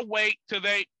so Sure. I wait till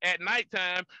they at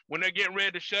nighttime when they're getting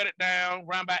ready to shut it down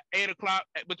around about 8 o'clock,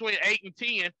 between 8 and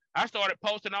 10. I started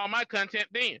posting all my content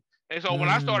then. And so when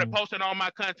I started Mm. posting all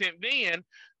my content then,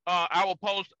 I will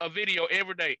post a video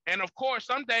every day. And of course,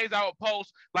 some days I would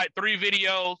post like 3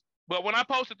 videos. But when I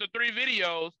posted the 3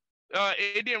 videos,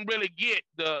 it didn't really get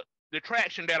the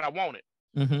traction that I wanted.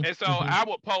 Mm-hmm. And so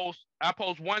Mm-hmm. I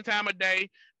post one time a day.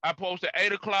 I post at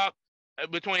 8 o'clock,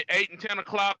 between 8 and 10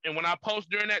 o'clock. And when I post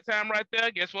during that time right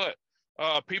there, guess what?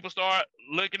 People start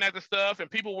looking at the stuff and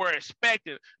people were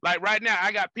expecting. Like right now,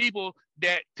 I got people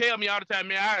that tell me all the time,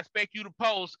 man, I expect you to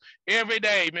post every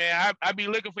day, man. I be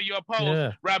looking for your post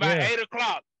Yeah. right about Yeah. 8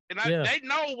 o'clock. And Yeah. they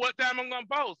know what time I'm gonna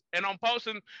post. And I'm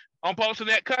posting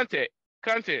that content.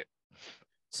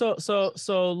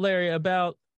 So Larry,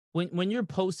 about when you're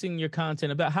posting your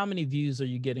content, about how many views are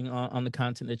you getting on the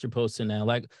content that you're posting now?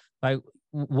 Like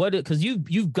what, because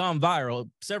you've gone viral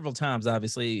several times,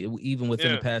 obviously, even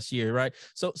within the past year, right?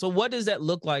 So what does that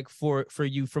look like for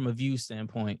you from a view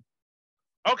standpoint?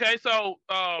 Okay, so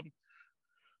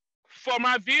for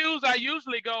my views, I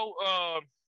usually go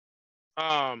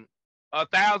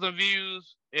 1,000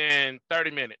 views in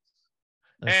 30 minutes.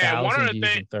 And one of 1,000 the views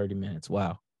things, in 30 minutes.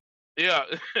 Wow. yeah,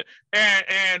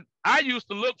 and I used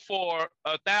to look for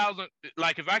 1,000.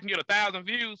 Like if I can get 1,000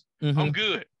 views, Mm-hmm. I'm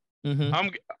good. Mm-hmm.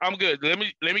 I'm good. Let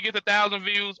me get 1,000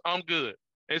 views. I'm good.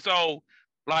 And so,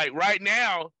 like right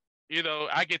now,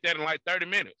 I get that in like 30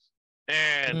 minutes.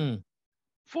 And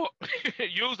for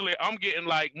usually I'm getting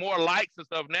like more likes and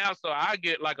stuff now. So I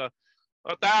get like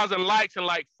 1,000 likes in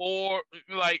like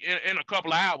in a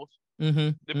couple of hours. Mm-hmm.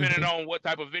 Depending on what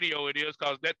type of video it is,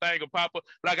 because that thing will pop up.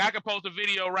 Like I can post a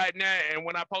video right now, and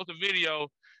when I post a video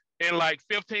in like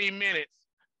 15 minutes,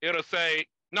 it'll say,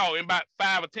 no, in about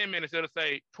 5 or 10 minutes, it'll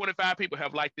say 25 people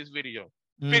have liked this video,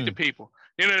 50 people.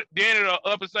 Then it'll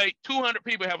up and say 200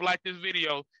 people have liked this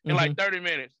video in like 30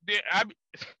 minutes. Then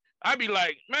I'd be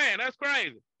like, man, that's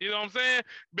crazy. You know what I'm saying?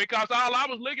 Because all I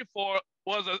was looking for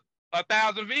was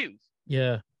 1,000 views.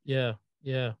 Yeah. Now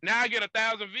I get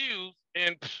 1,000 views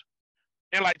in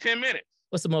like 10 minutes.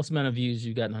 What's the most amount of views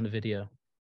you gotten on the video?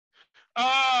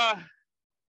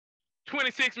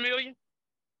 26 million.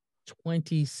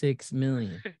 26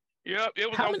 million. Yep, it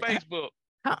was on Facebook.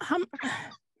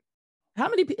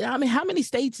 How many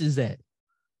states is that?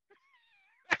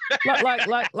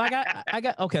 I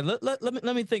got okay. Let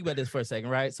me think about this for a second,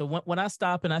 right? So when I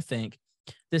stop and I think,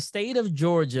 the state of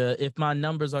Georgia, if my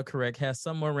numbers are correct, has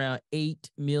somewhere around 8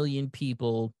 million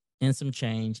people and some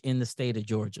change in the state of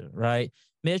Georgia, right?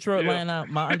 Metro Atlanta,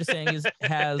 my understanding is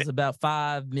has about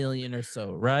 5 million or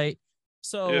so, right?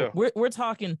 So we're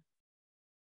talking.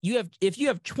 If you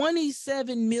have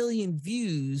 27 million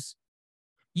views,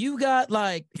 you got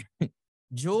like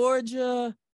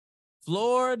Georgia,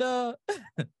 Florida,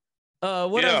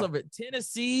 what else over it?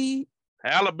 Tennessee,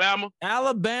 Alabama.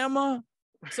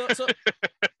 So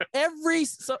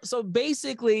so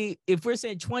basically, if we're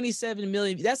saying 27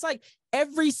 million, that's like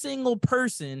every single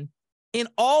person in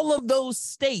all of those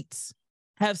states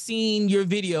have seen your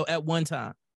video at one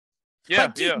time.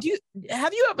 Yeah,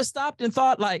 have you ever stopped and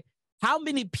thought, like, how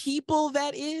many people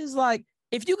that is? Like,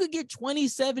 if you could get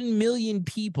 27 million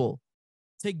people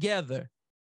together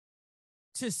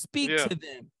to speak to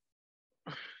them,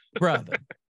 brother.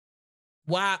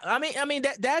 Wow. I mean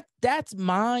that's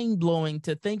mind-blowing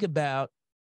to think about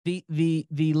the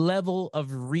level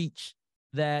of reach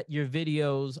that your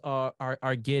videos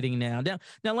are getting now.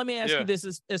 Now let me ask you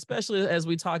this, especially as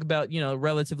we talk about,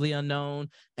 relatively unknown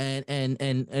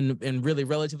and really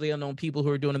relatively unknown people who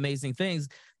are doing amazing things.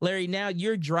 Larry, now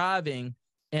you're driving,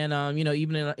 and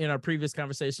even in our previous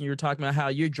conversation, you were talking about how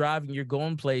you're driving, you're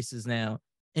going places now,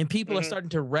 and people are starting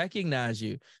to recognize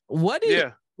you. What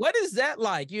is that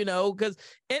like? Because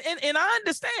and I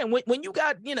understand when you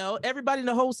got everybody in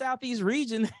the whole Southeast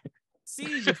region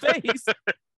sees your face.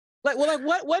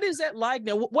 What is that like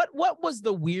now? What was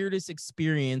the weirdest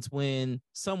experience when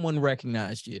someone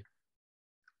recognized you?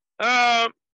 Well,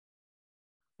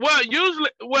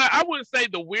 I wouldn't say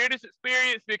the weirdest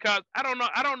experience, because I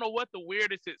don't know what the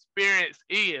weirdest experience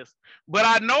is, but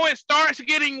I know it starts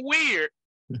getting weird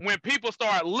when people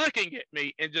start looking at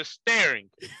me and just staring.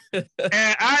 And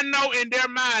I know in their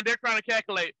mind, they're trying to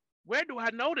calculate, where do I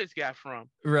know this guy from?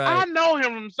 Right. I know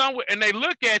him from somewhere. And they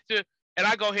look at you, and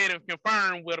I go ahead and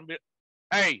confirm with them,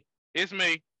 hey, it's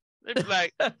me. They be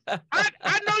like, I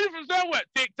know you from somewhere.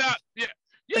 TikTok. Yeah.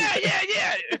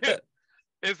 yeah.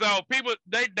 And so people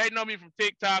they know me from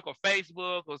TikTok or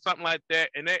Facebook or something like that,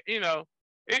 and they,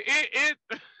 it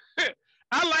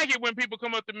I like it when people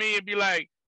come up to me and be like,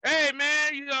 "Hey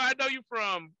man, I know you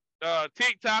from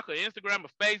TikTok or Instagram or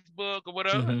Facebook or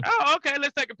whatever." Mhm. Oh, okay,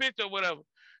 let's take a picture or whatever.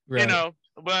 Right.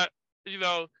 But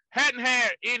hadn't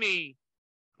had any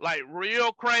like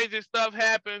real crazy stuff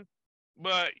happen.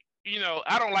 But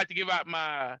I don't like to give out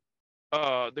my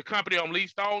the company I'm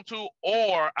leased on to,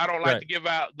 or I don't like Right. to give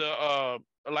out the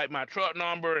like my truck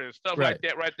number and stuff Right. like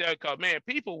that right there. Cause man,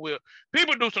 people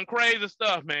do some crazy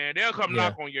stuff, man. They'll come Yeah.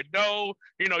 knock on your door.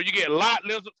 You get lot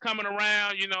lizards coming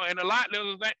around, and the lot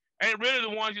lizards ain't really the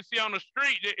ones you see on the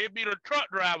street. It be the truck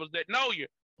drivers that know you.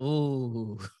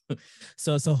 Ooh.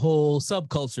 So it's a whole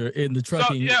subculture in the So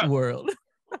trucking yeah, world.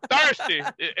 thirsty.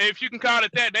 If you can call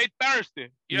it that, they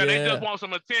thirsty. Yeah, they Yeah. just want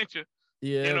some attention.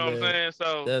 Yeah, You know what man. I'm saying?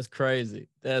 So That's crazy.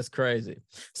 That's crazy.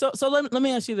 So let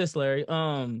me ask you this, Larry.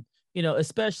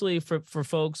 Especially for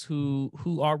folks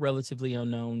who are relatively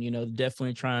unknown,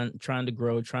 definitely trying to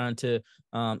grow, trying to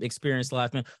experience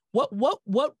life, man.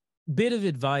 What bit of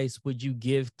advice would you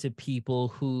give to people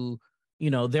who,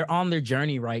 they're on their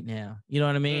journey right now? You know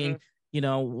what I mean?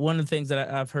 One of the things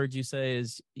that I've heard you say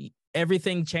is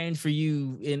everything changed for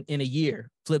you in a year,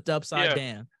 flipped upside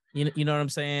down. You know what I'm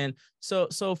saying?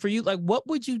 So for you, like, what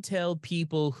would you tell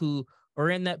people who are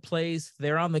in that place?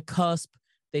 They're on the cusp.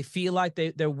 They feel like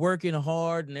they're working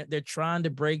hard and they're trying to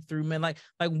break through, man. Like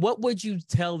what would you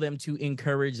tell them to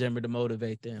encourage them or to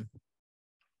motivate them?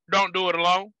 don't do it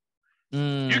alone. You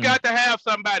Mm, got to have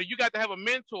somebody. You got to have a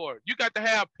mentor. You got to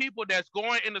have people that's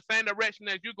going in the same direction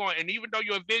as you're going. And even though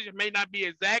your vision may not be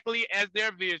exactly as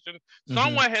their vision,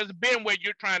 someone has been where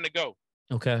you're trying to go.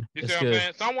 okay. You That's see what I'm good.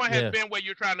 saying? Someone has been where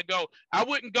you're trying to go. I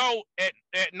wouldn't go at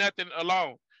nothing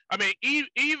alone. I mean,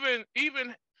 even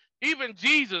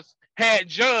Jesus had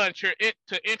John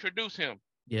to introduce him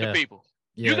to people.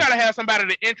 You got to have somebody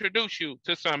to introduce you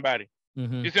to somebody.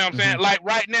 Mm-hmm. You see what I'm saying? Like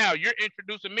right now, you're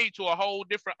introducing me to a whole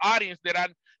different audience that I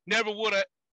never would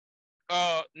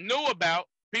have knew about.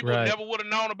 People never would have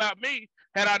known about me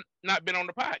had I not been on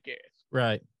the podcast.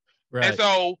 Right. And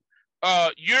so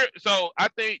I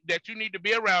think that you need to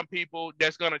be around people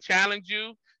that's gonna challenge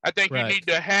you. I think you need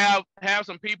to have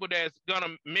some people that's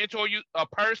gonna mentor you, a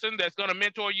person that's gonna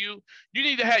mentor you.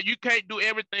 You can't do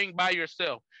everything by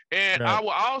yourself. And I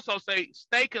will also say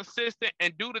stay consistent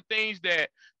and do the things that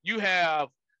you have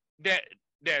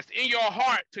that's in your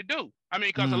heart to do. I mean,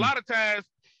 because a lot of times,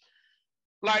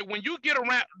 like when you get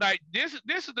around, like this is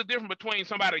the difference between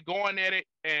somebody going at it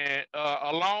and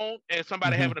alone and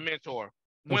somebody having a mentor.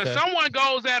 When someone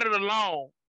goes at it alone,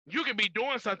 you can be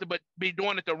doing something, but be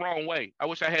doing it the wrong way. I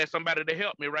wish I had somebody to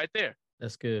help me right there.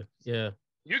 That's good. Yeah.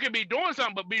 You can be doing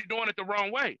something, but be doing it the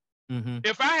wrong way. Mm-hmm.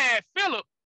 If I had Philip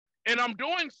and I'm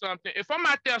doing something, if I'm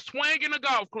out there swinging a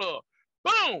golf club,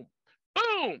 boom,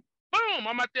 boom, boom,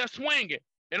 I'm out there swinging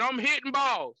and I'm hitting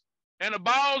balls and the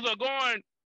balls are going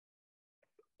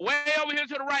way over here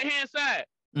to the right-hand side.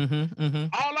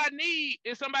 All I need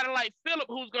is somebody like Philip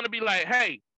who's going to be like,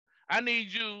 hey, I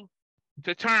need you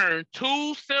to turn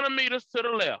 2 centimeters to the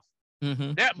left.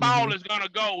 That ball is going to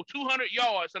go 200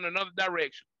 yards in another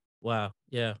direction. Wow.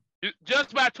 Yeah.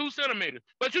 Just by 2 centimeters.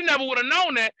 But you never would have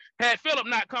known that had Philip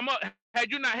not come up, had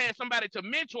you not had somebody to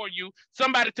mentor you,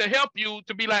 somebody to help you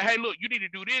to be like, hey, look, you need to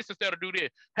do this instead of do this.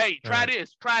 Hey, try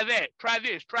this, try that, try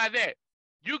this, try that.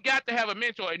 You got to have a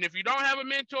mentor. And if you don't have a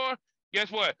mentor,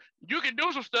 guess what? You can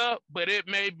do some stuff, but it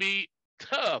may be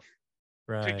tough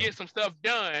to get some stuff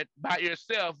done by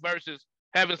yourself versus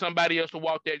having somebody else to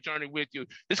walk that journey with you.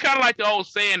 It's kind of like the old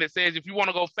saying that says, if you want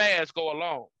to go fast, go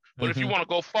alone. But if you want to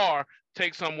go far,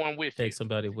 take someone with you. Take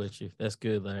somebody with you. That's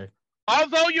good, Larry.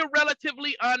 Although you're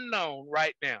relatively unknown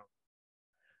right now,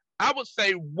 I would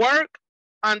say work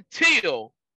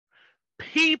until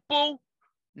people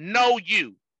know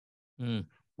you.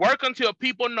 Work until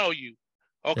people know you.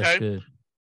 Okay? That's good.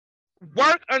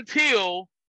 Work until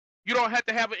you don't have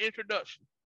to have an introduction.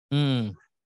 When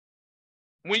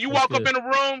you walk up in the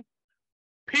room,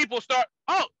 people start,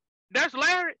 oh, that's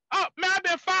Larry. Oh, man, I've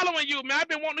been following you, man. I've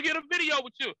been wanting to get a video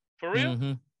with you. For real?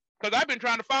 Because I've been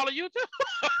trying to follow you, too.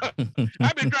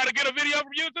 I've been trying to get a video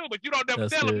from you, too, but you don't never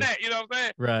tell them that. You know what I'm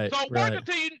saying? Right. So work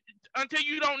until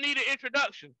you don't need an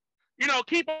introduction.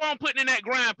 Keep on putting in that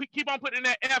grind. Keep on putting in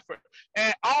that effort.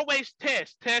 And always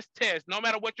test. No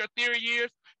matter what your theory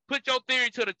is, put your theory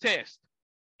to the test.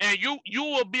 And you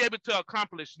will be able to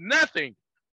accomplish nothing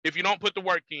if you don't put the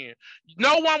work in.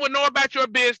 No one would know about your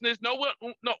business. No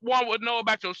one would know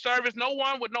about your service. No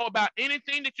one would know about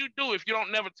anything that you do if you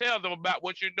don't never tell them about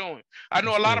what you're doing. I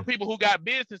know a lot of people who got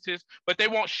businesses, but they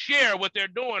won't share what they're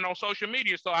doing on social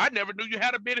media. So I never knew you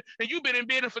had a business, and you've been in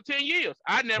business for 10 years.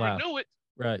 I never knew it.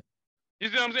 Right. You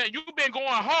see what I'm saying? You've been going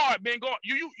hard,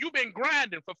 you've been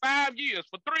grinding for 5 years,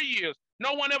 for 3 years.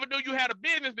 No one ever knew you had a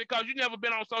business because you never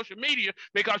been on social media,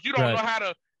 because you don't know how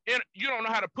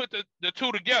to put the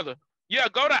two together. Yeah,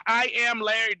 go to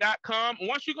IamLarry.com.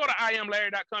 Once you go to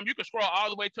IamLarry.com, you can scroll all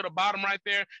the way to the bottom right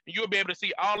there, and you'll be able to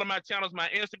see all of my channels, my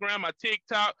Instagram, my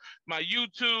TikTok, my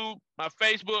YouTube, my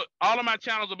Facebook. All of my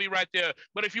channels will be right there.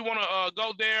 But if you want to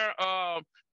go there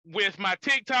with my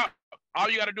TikTok, all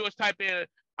you got to do is type in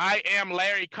I am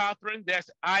Larry Cothran. That's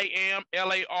I am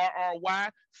LarryCothran.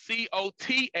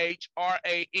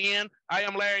 I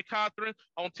am Larry Cothran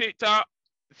on TikTok.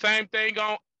 Same thing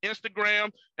on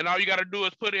Instagram. And all you got to do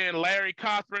is put in Larry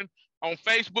Cothran on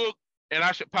Facebook, and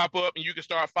I should pop up, and you can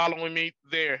start following me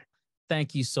there.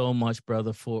 Thank you so much,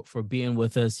 brother, for being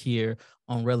with us here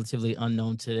on Relatively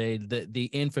Unknown today. The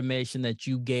information that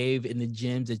you gave in the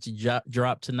gems that you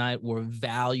dropped tonight were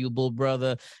valuable,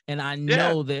 brother. And I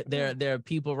know that there are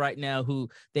people right now who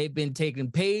they've been taking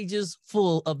pages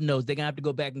full of notes. They're going to have to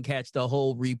go back and catch the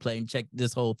whole replay and check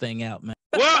this whole thing out, man.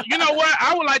 Well, you know what?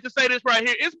 I would like to say this right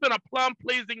here. It's been a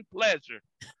plum-pleasing pleasure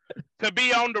to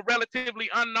be on the Relatively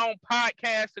Unknown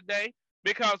podcast today,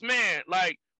 because, man,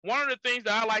 like, one of the things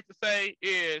that I like to say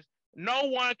is no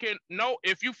one can know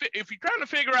if you're trying to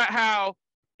figure out how,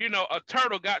 a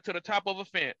turtle got to the top of a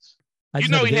fence.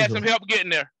 He had some help getting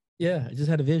there. Yeah, I just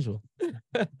had a visual.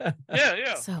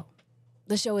 Yeah. So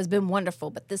the show has been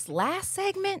wonderful, but this last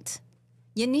segment,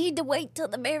 you need to wait till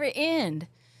the very end.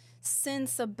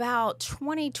 Since about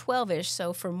 2012-ish,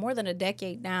 so for more than a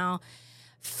decade now,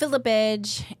 Philip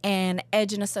Edge and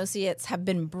Edge & Associates have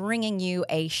been bringing you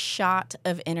a shot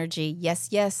of energy.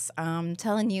 Yes, I'm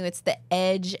telling you, it's the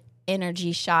Edge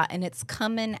Energy Shot, and it's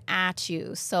coming at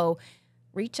you. So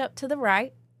reach up to the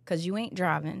right, because you ain't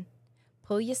driving.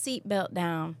 Pull your seatbelt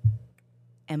down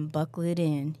and buckle it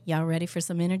in. Y'all ready for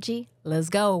some energy? Let's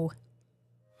go.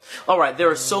 All right,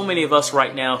 there are so many of us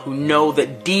right now who know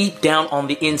that deep down on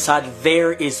the inside,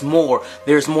 there is more.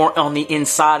 There's more on the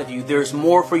inside of you. There's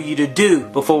more for you to do.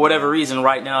 But for whatever reason,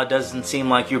 right now, it doesn't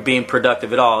seem like you're being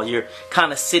productive at all. You're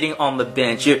kind of sitting on the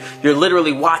bench. You're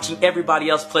literally watching everybody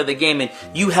else play the game, and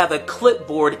you have a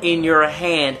clipboard in your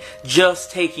hand just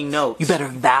taking notes. You better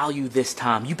value this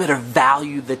time. You better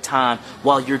value the time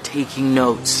while you're taking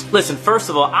notes. Listen, first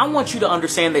of all, I want you to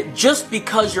understand that just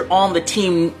because you're on the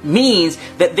team means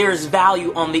that there's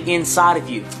value on the inside of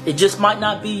you. It just might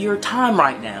not be your time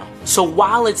right now. So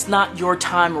while it's not your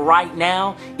time right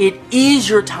now, it is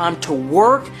your time to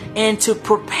work and to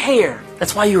prepare.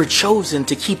 That's why you were chosen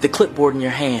to keep the clipboard in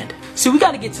your hand. See, we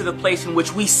got to get to the place in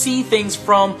which we see things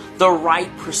from the right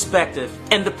perspective.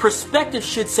 And the perspective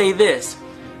should say this: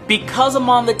 because I'm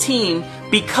on the team,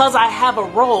 because I have a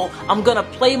role, I'm going to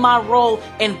play my role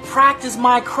and practice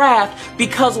my craft,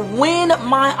 because when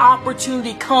my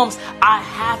opportunity comes, I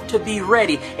have to be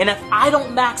ready. And if I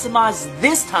don't maximize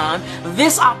this time,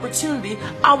 this opportunity,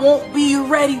 I won't be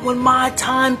ready when my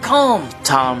time comes.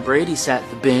 Tom Brady sat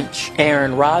the bench.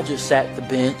 Aaron Rodgers sat the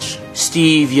bench.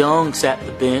 Steve Young sat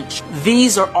the bench.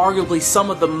 These are arguably some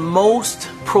of the most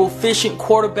proficient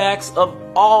quarterbacks of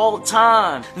all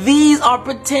time. These are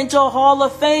potential Hall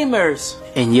of Famers.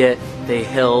 And yet they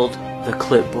held the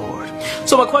clipboard.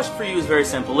 So my question for you is very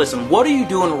simple. Listen, what are you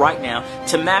doing right now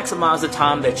to maximize the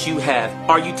time that you have?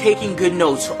 Are you taking good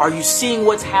notes? Are you seeing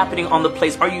what's happening on the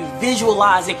place? Are you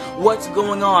visualizing what's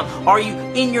going on? Are you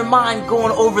in your mind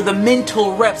going over the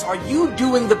mental reps? Are you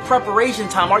doing the preparation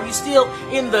time? Are you still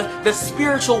in the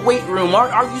spiritual weight room?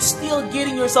 Are you still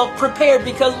getting yourself prepared?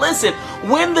 Because listen,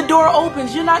 when the door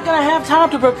opens, you're not going to have time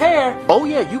to prepare. Oh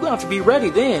yeah, you're going to have to be ready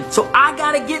then. So I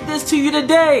got to get this to you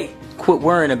today. Quit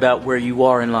worrying about where you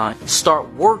are in life.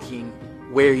 Start working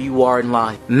where you are in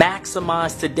life.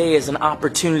 Maximize today as an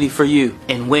opportunity for you.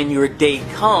 And when your day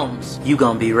comes, you're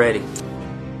going to be ready.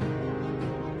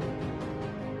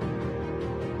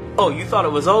 Oh, you thought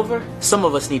it was over? Some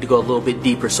of us need to go a little bit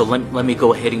deeper, so let me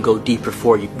go ahead and go deeper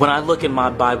for you. When I look in my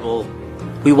Bible,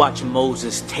 we watch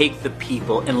Moses take the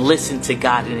people and listen to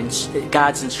God and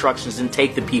God's instructions and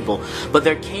take the people. But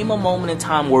there came a moment in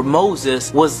time where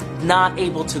Moses was not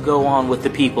able to go on with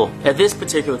the people. At this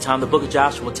particular time, the book of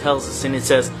Joshua tells us, and it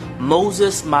says,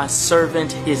 "Moses, my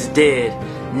servant, is dead.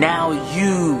 Now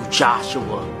you,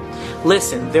 Joshua,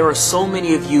 Listen, there are so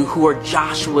many of you who are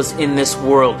Joshuas in this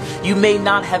world. You may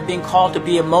not have been called to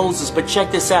be a Moses, but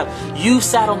check this out. You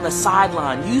sat on the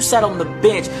sideline. You sat on the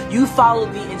bench. You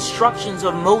followed the instructions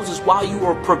of Moses while you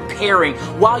were preparing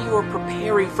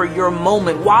for your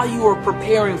moment, while you were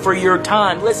preparing for your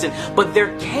time. Listen, but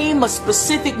there came a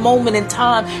specific moment in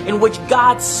time in which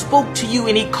God spoke to you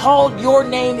and he called your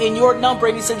name and your number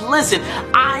and he said, listen,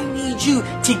 I need you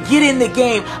to get in the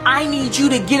game. I need you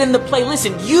to get in the play.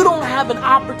 Listen, you don't have an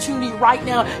opportunity right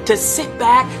now to sit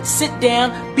back, sit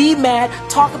down, be mad,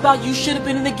 talk about you should have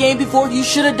been in the game before, you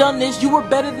should have done this, you were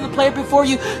better than the player before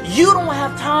you. You don't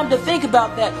have time to think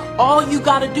about that. All you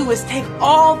got to do is take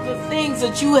all the things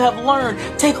that you have learned,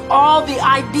 take all the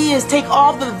ideas, take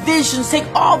all the visions, take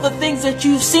all the things that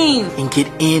you've seen and get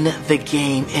in the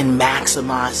game and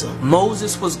maximize them.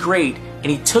 Moses was great and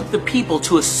he took the people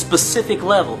to a specific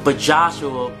level, but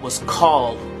Joshua was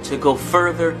called to go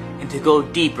further and to go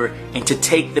deeper and to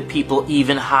take the people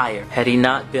even higher. Had he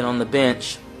not been on the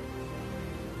bench,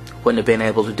 wouldn't have been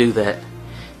able to do that.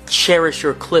 Cherish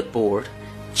your clipboard,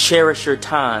 cherish your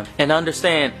time, and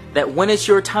understand that when it's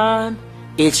your time,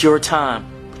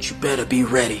 but you better be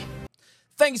ready.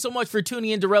 Thank you so much for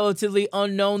tuning in to Relatively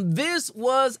Unknown. This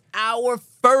was our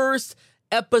first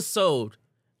episode.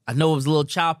 I know it was a little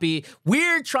choppy.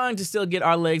 We're trying to still get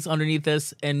our legs underneath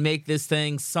us and make this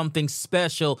thing something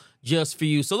special just for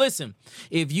you. So listen,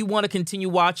 if you want to continue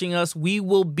watching us, we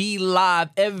will be live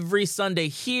every Sunday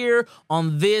here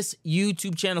on this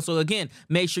YouTube channel. So again,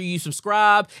 make sure you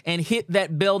subscribe and hit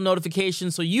that bell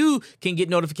notification so you can get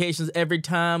notifications every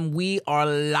time we are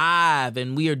live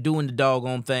and we are doing the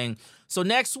doggone thing. So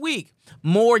next week,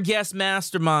 more guest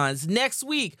masterminds. Next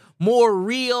week, more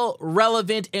real,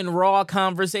 relevant, and raw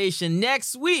conversation.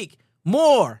 Next week,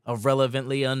 more of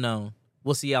Relevantly Unknown.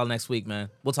 We'll see y'all next week, man.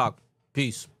 We'll talk.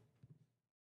 Peace.